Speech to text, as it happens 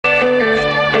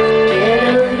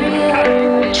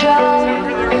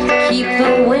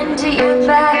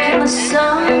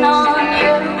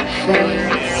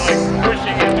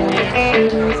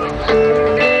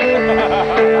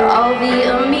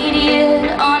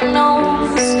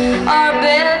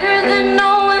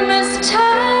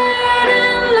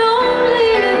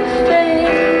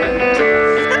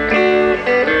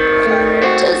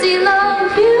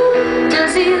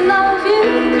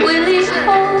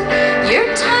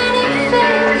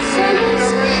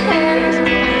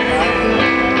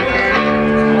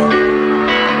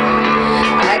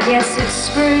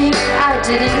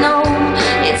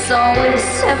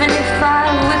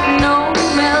75 with no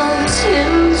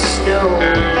melting snow.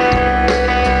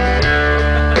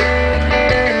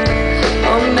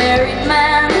 A married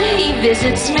man, he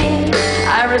visits me.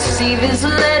 I receive his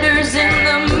letters in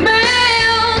the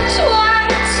mail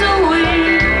twice a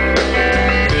week.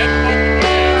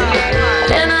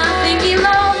 And I think he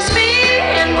loves me,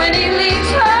 and when he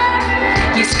leaves her,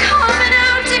 he's coming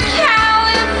out to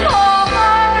California.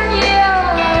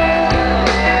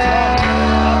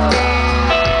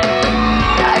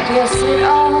 I guess it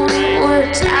all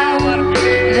worked out.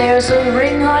 There's a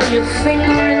ring on your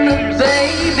finger and the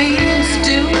baby's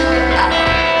due out.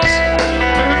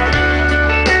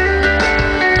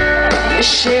 You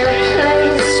share a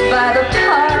place by the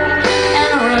park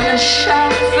and run a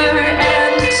shop for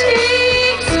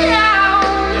antiques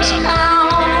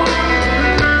downtown.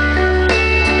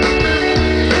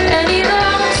 And he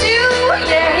loves you,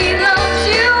 yeah, he loves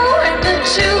you, and the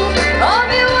two of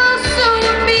you will soon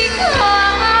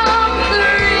become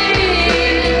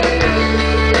three.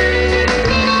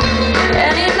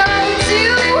 And he loves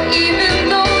you even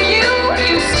though you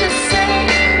used to say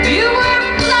you were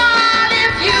flawed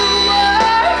if you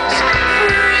weren't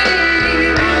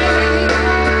free.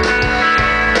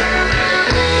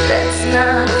 Let's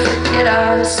not forget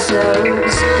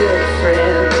ourselves, good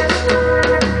friend.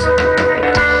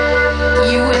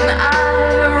 You and I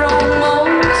are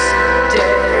almost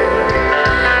dead,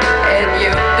 and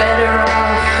you're better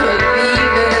off for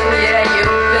leaving. Yeah,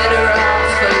 you're better off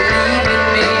for leaving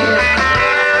me.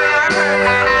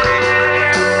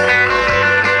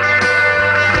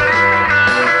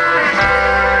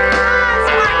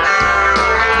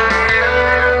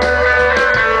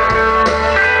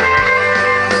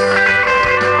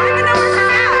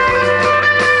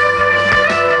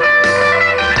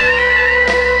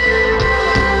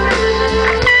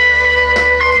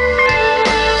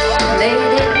 Late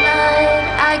at night,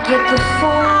 I get the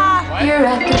phone. You're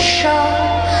at the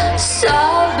shop,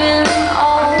 sobbing